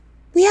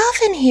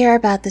often hear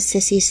about the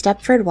sissy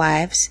Stepford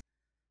wives,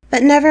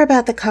 but never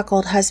about the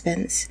cuckold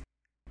husbands,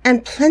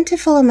 and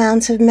plentiful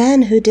amounts of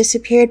men who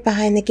disappeared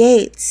behind the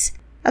gates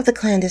of the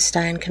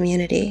clandestine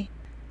community.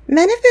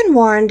 Men have been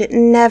warned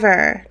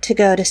never to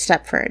go to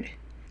Stepford.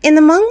 In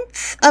the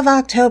month of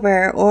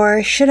October,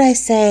 or should I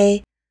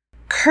say,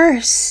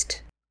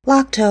 cursed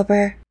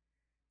Locktober,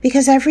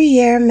 because every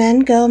year men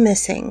go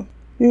missing,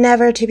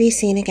 never to be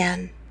seen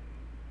again.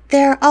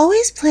 There are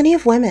always plenty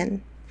of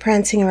women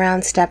prancing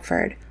around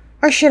Stepford,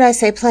 or should I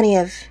say plenty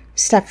of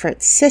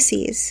Stepford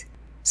sissies.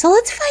 So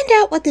let's find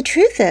out what the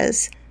truth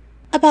is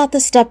about the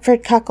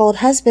Stepford cuckold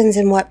husbands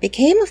and what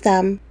became of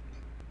them.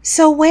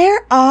 So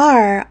where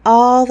are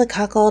all the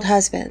cuckold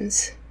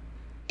husbands?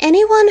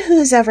 Anyone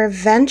who's ever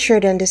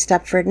ventured into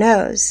Stepford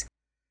knows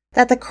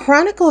that the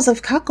chronicles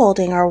of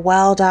cuckolding are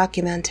well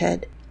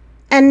documented,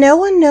 and no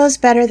one knows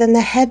better than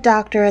the head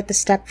doctor at the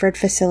Stepford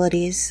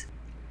facilities.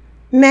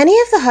 Many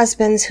of the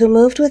husbands who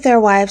moved with their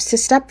wives to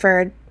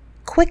Stepford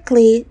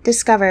quickly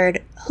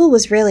discovered who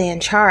was really in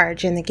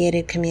charge in the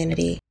gated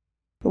community: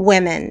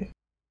 women.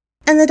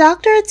 And the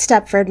doctor at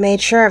Stepford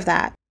made sure of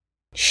that.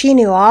 She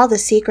knew all the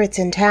secrets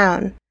in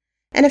town,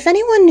 and if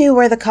anyone knew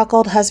where the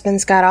cuckold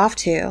husbands got off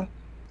to,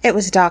 it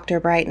was Dr.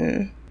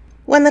 Brighton.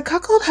 When the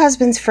cuckold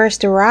husbands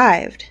first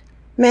arrived,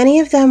 many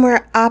of them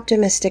were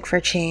optimistic for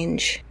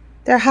change.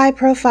 Their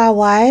high-profile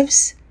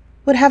wives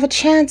would have a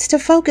chance to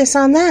focus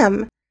on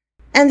them,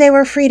 and they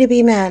were free to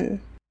be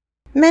men.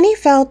 Many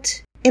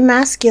felt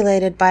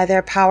emasculated by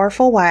their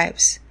powerful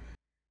wives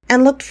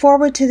and looked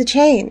forward to the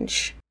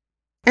change,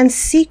 and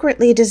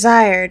secretly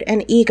desired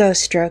an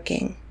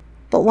ego-stroking.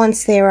 But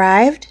once they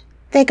arrived,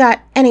 they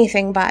got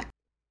anything but.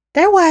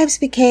 Their wives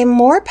became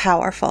more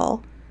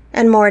powerful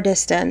and more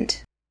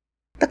distant.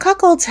 The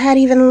cuckolds had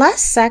even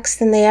less sex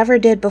than they ever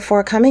did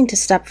before coming to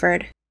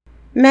Stepford,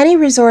 many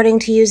resorting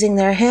to using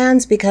their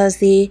hands because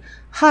the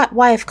hot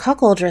wife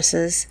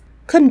cuckoldresses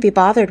couldn't be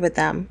bothered with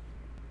them.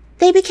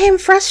 They became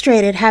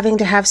frustrated having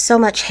to have so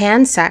much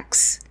hand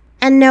sex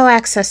and no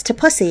access to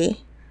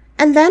pussy.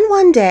 And then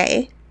one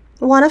day,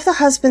 one of the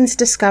husbands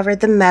discovered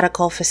the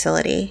medical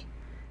facility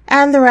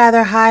and the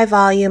rather high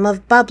volume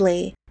of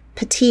bubbly,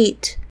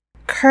 petite,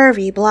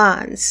 curvy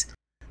blondes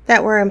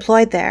that were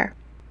employed there.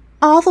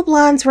 All the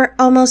blondes were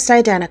almost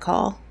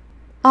identical,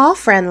 all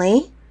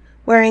friendly,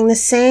 wearing the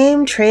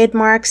same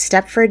trademark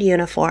Stepford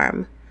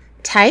uniform: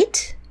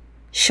 tight,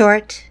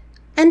 short,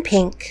 and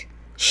pink,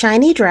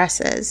 shiny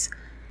dresses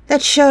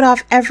that showed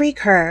off every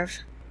curve,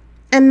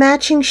 and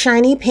matching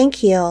shiny pink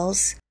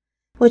heels,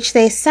 which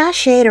they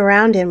sashayed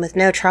around in with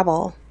no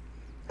trouble.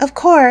 Of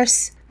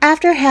course,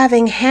 after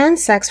having hand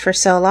sex for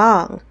so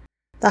long,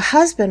 the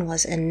husband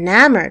was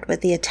enamored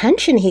with the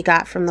attention he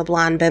got from the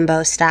blonde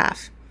bimbo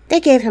staff. They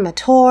gave him a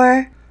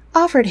tour,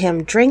 offered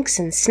him drinks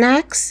and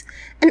snacks,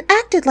 and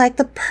acted like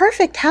the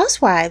perfect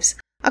housewives,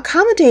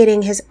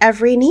 accommodating his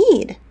every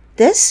need.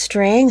 This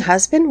straying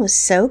husband was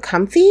so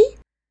comfy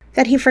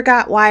that he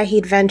forgot why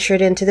he'd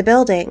ventured into the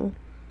building.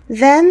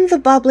 Then the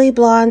bubbly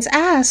blondes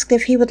asked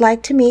if he would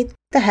like to meet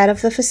the head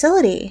of the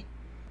facility.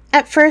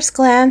 At first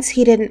glance,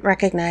 he didn't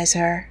recognize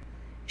her.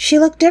 She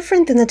looked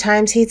different than the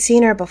times he'd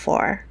seen her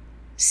before.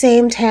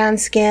 Same tan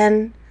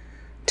skin,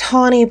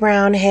 tawny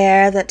brown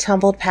hair that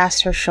tumbled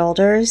past her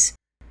shoulders,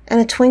 and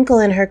a twinkle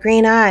in her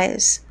green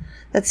eyes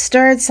that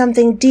stirred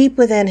something deep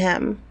within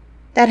him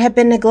that had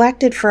been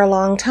neglected for a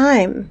long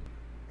time.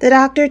 The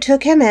doctor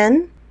took him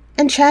in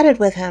and chatted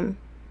with him.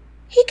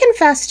 He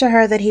confessed to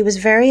her that he was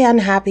very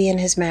unhappy in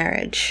his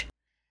marriage,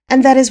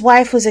 and that his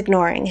wife was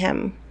ignoring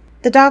him.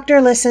 The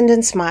doctor listened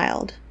and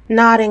smiled,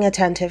 nodding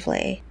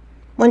attentively.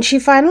 When she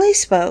finally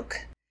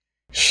spoke,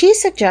 she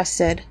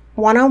suggested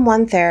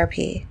one-on-one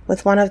therapy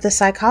with one of the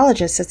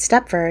psychologists at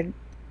Stepford.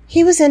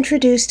 He was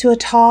introduced to a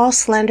tall,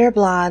 slender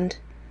blonde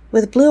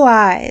with blue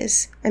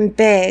eyes and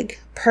big,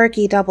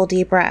 perky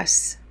double-D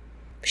breasts.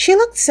 She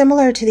looked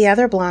similar to the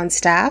other blonde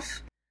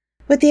staff,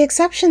 with the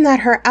exception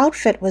that her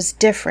outfit was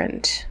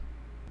different.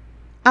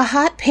 A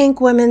hot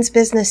pink women's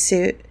business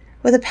suit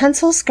with a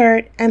pencil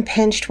skirt and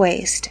pinched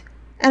waist,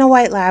 and a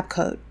white lab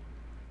coat.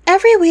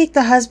 Every week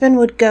the husband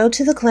would go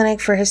to the clinic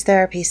for his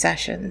therapy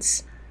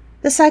sessions.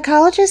 The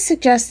psychologist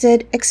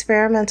suggested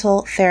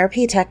experimental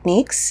therapy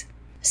techniques,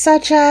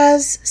 such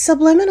as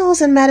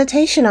subliminals and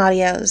meditation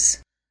audios.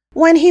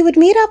 When he would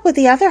meet up with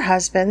the other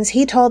husbands,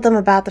 he told them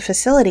about the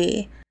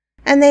facility,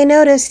 and they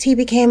noticed he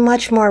became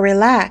much more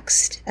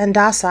relaxed and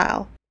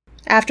docile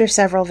after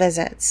several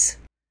visits.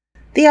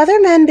 The other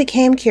men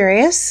became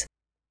curious,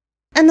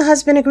 and the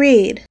husband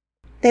agreed.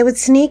 They would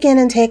sneak in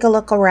and take a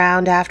look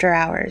around after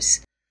hours,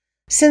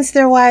 since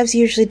their wives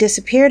usually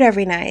disappeared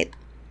every night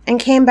and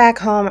came back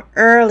home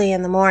early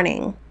in the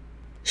morning.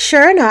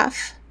 Sure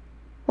enough,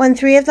 when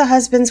 3 of the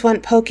husbands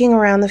went poking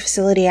around the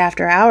facility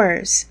after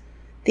hours,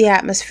 the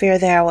atmosphere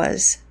there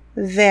was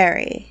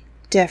very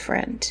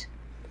different.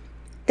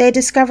 They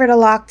discovered a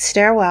locked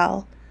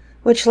stairwell,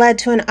 which led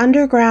to an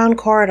underground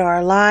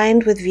corridor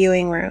lined with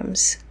viewing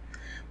rooms.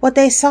 What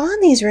they saw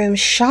in these rooms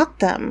shocked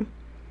them.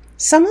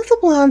 Some of the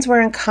blondes were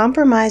in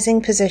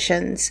compromising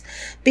positions,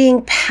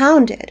 being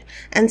pounded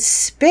and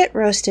spit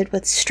roasted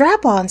with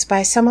strap-ons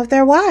by some of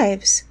their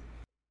wives.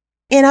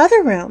 In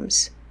other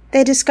rooms,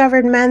 they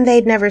discovered men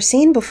they'd never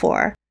seen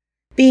before,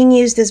 being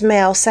used as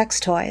male sex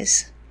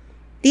toys.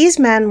 These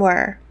men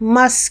were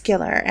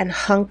muscular and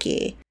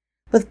hunky,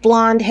 with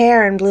blonde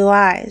hair and blue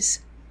eyes,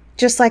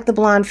 just like the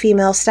blonde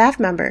female staff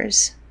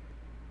members.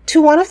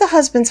 To one of the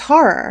husband's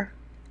horror,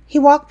 he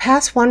walked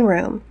past one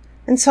room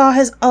and saw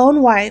his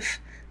own wife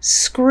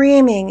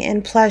screaming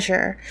in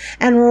pleasure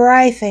and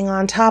writhing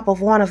on top of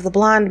one of the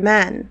blonde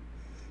men.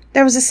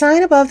 There was a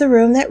sign above the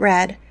room that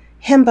read,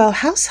 "Himbo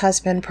House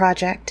Husband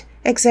Project,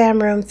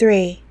 Exam Room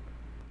 3.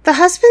 The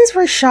husbands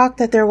were shocked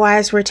that their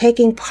wives were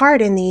taking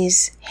part in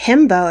these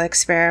himbo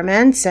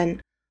experiments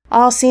and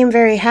all seemed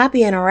very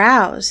happy and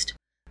aroused,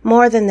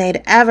 more than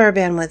they'd ever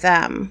been with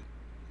them.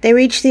 They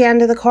reached the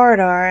end of the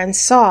corridor and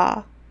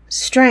saw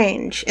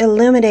strange,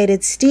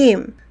 illuminated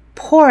steam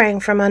pouring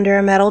from under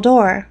a metal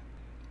door.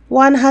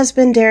 One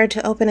husband dared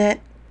to open it.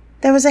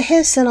 There was a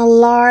hiss and a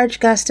large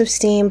gust of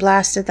steam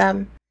blasted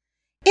them.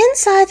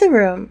 Inside the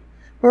room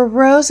were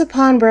rows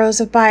upon rows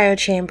of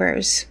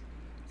biochambers,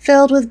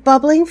 filled with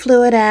bubbling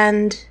fluid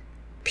and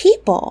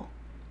people.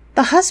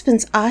 The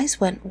husband's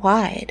eyes went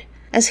wide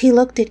as he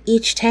looked at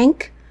each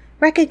tank,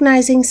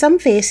 recognizing some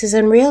faces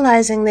and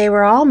realizing they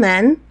were all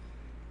men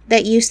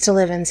that used to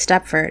live in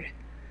Stepford.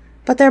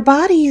 But their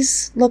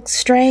bodies looked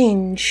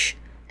strange,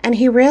 and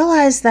he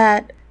realized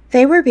that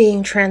they were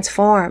being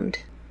transformed.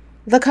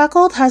 The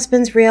cuckold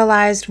husbands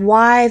realized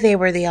why they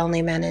were the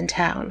only men in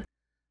town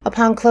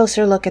upon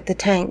closer look at the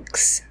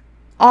tanks.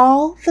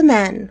 All the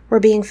men were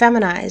being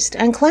feminized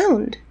and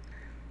cloned.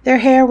 Their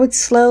hair would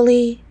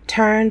slowly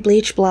turn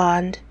bleach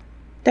blonde,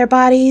 their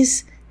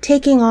bodies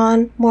taking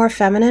on more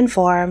feminine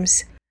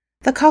forms.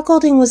 The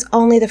cuckolding was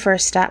only the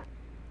first step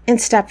in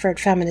Stepford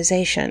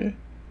feminization.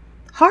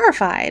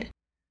 Horrified,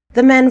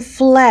 the men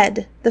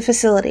fled the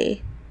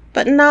facility,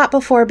 but not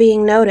before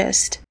being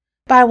noticed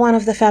by one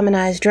of the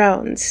feminized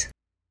drones.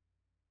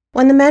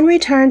 When the men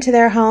returned to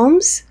their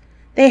homes,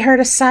 they heard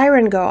a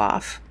siren go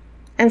off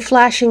and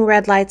flashing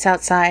red lights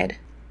outside.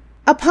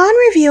 Upon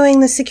reviewing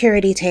the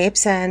security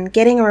tapes and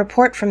getting a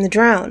report from the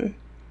drone,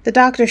 the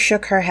doctor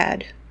shook her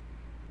head.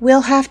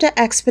 "We'll have to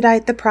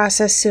expedite the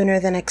process sooner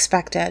than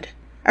expected.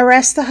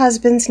 Arrest the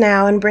husbands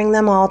now and bring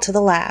them all to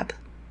the lab."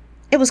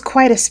 It was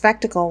quite a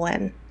spectacle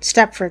when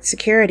Stepford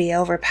security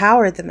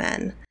overpowered the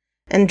men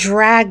and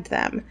dragged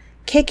them,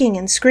 kicking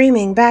and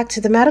screaming, back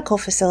to the medical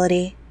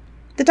facility.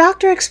 The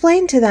doctor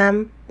explained to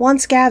them,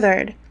 once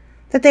gathered,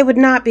 that they would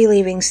not be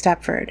leaving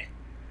Stepford,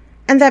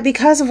 and that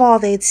because of all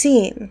they'd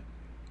seen,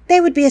 they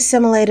would be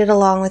assimilated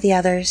along with the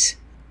others.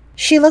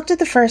 She looked at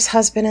the first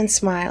husband and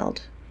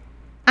smiled.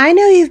 "I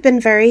know you've been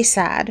very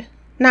sad,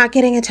 not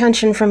getting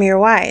attention from your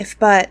wife,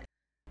 but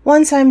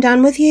once I'm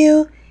done with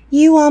you,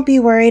 you won't be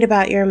worried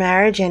about your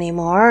marriage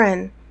anymore,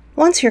 and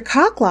once you're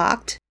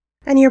cock-locked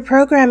and your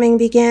programming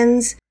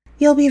begins,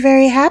 you'll be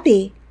very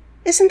happy.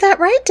 Isn't that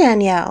right,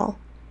 Danielle?"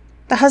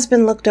 The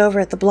husband looked over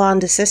at the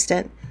blonde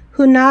assistant,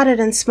 who nodded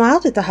and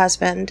smiled at the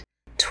husband,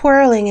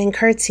 twirling and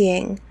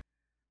curtsying.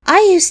 "I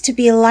used to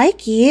be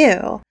like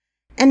you,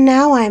 and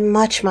now I'm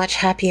much, much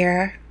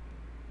happier."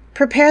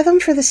 "Prepare them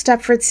for the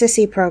Stepford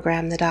Sissy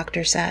program," the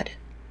doctor said.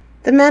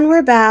 The men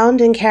were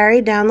bound and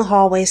carried down the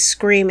hallway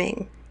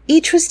screaming.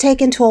 Each was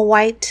taken to a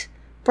white,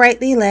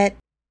 brightly lit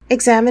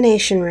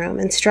examination room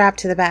and strapped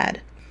to the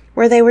bed,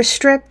 where they were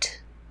stripped,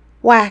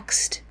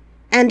 waxed,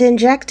 and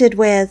injected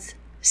with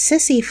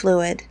sissy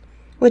fluid,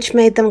 which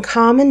made them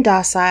calm and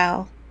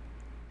docile.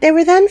 They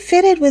were then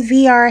fitted with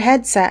VR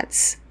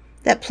headsets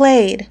that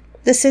played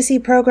the sissy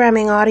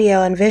programming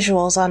audio and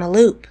visuals on a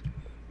loop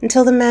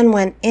until the men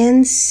went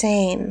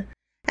insane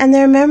and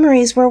their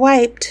memories were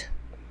wiped.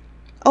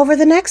 Over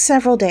the next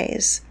several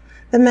days,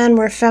 the men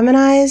were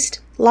feminized,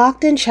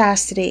 locked in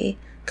chastity,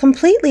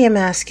 completely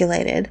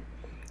emasculated,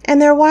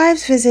 and their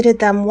wives visited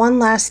them one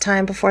last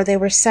time before they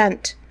were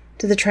sent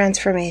to the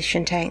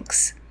transformation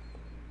tanks.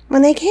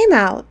 When they came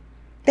out,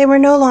 they were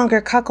no longer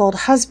cuckold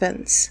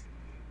husbands.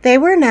 They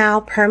were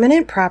now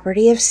permanent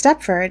property of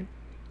Stepford,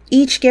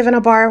 each given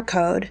a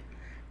barcode,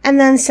 and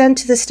then sent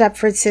to the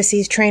Stepford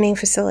Sissies training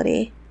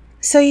facility.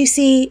 So you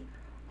see,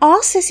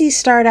 all sissies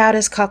start out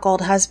as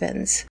cuckold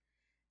husbands,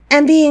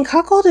 and being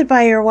cuckolded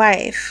by your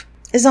wife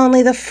is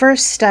only the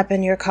first step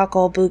in your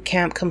cuckold boot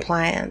camp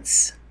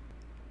compliance.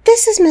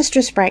 This is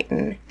Mistress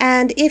Brighton,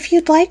 and if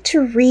you'd like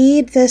to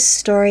read this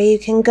story, you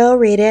can go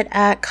read it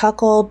at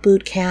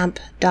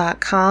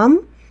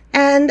cuckoldbootcamp.com.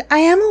 And I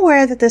am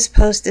aware that this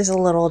post is a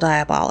little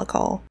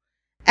diabolical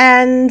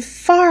and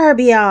far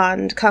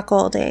beyond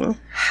cuckolding.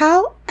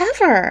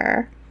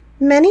 However,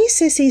 many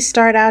sissies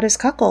start out as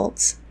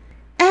cuckolds,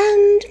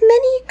 and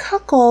many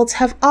cuckolds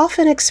have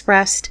often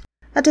expressed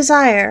a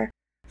desire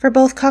for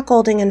both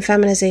cuckolding and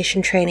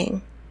feminization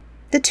training,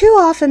 the two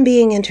often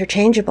being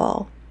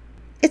interchangeable.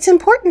 It's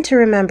important to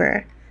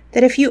remember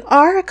that if you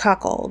are a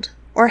cuckold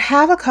or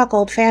have a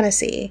cuckold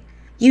fantasy,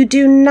 you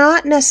do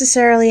not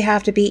necessarily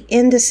have to be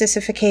into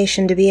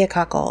sissification to be a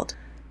cuckold.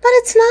 but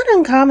it's not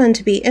uncommon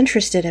to be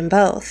interested in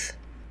both.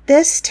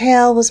 This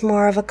tale was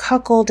more of a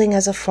cuckolding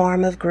as a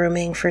form of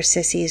grooming for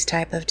sissies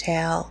type of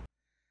tale.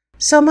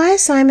 So my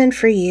assignment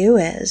for you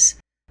is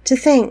to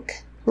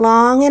think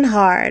long and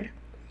hard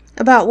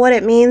about what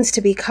it means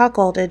to be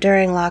cuckolded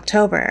during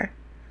Locktober.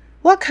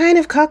 What kind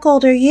of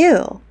cuckold are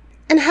you?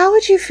 And how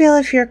would you feel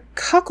if your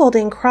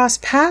cuckolding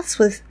crossed paths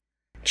with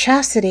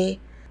chastity,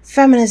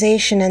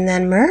 feminization, and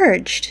then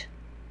merged?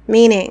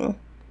 Meaning,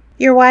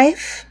 your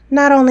wife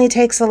not only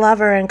takes a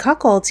lover and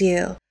cuckolds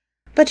you,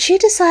 but she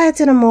decides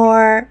in a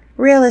more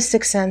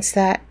realistic sense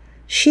that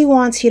she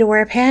wants you to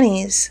wear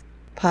panties,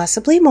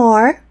 possibly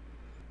more.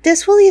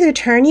 This will either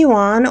turn you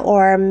on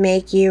or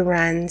make you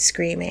run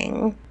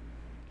screaming.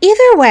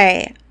 Either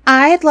way,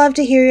 I'd love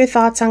to hear your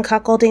thoughts on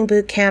cuckolding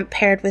boot camp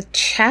paired with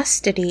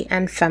chastity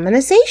and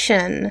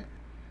feminization.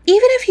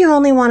 Even if you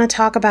only want to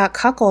talk about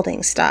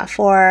cuckolding stuff,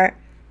 or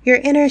your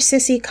inner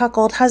sissy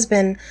cuckold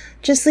husband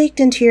just leaked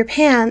into your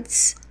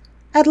pants,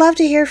 I'd love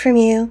to hear from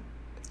you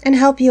and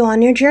help you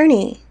on your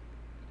journey.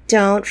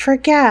 Don't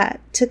forget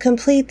to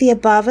complete the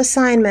above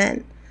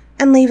assignment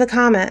and leave a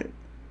comment.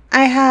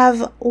 I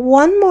have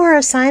one more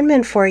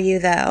assignment for you,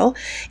 though.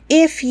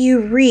 If you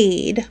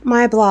read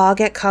my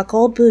blog at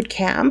Cuckold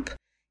Bootcamp,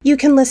 you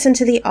can listen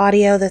to the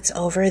audio that's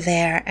over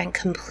there and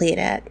complete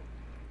it.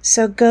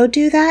 So go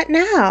do that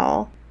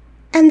now.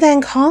 And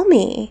then call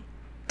me.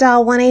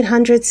 Dial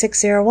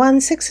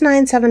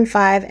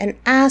 1-800-601-6975 and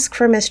ask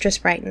for Mistress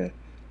Brighton.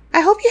 I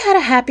hope you had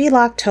a happy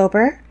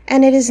Locktober,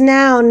 and it is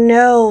now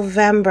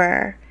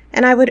November,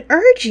 and I would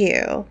urge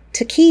you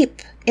to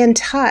keep in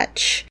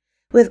touch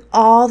with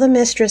all the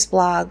mistress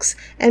blogs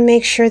and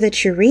make sure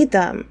that you read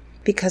them,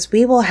 because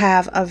we will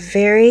have a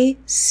very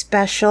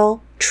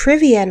special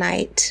trivia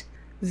night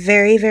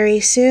very, very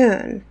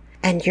soon.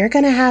 And you're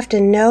going to have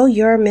to know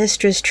your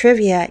mistress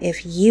trivia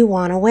if you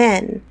want to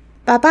win.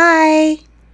 Bye-bye.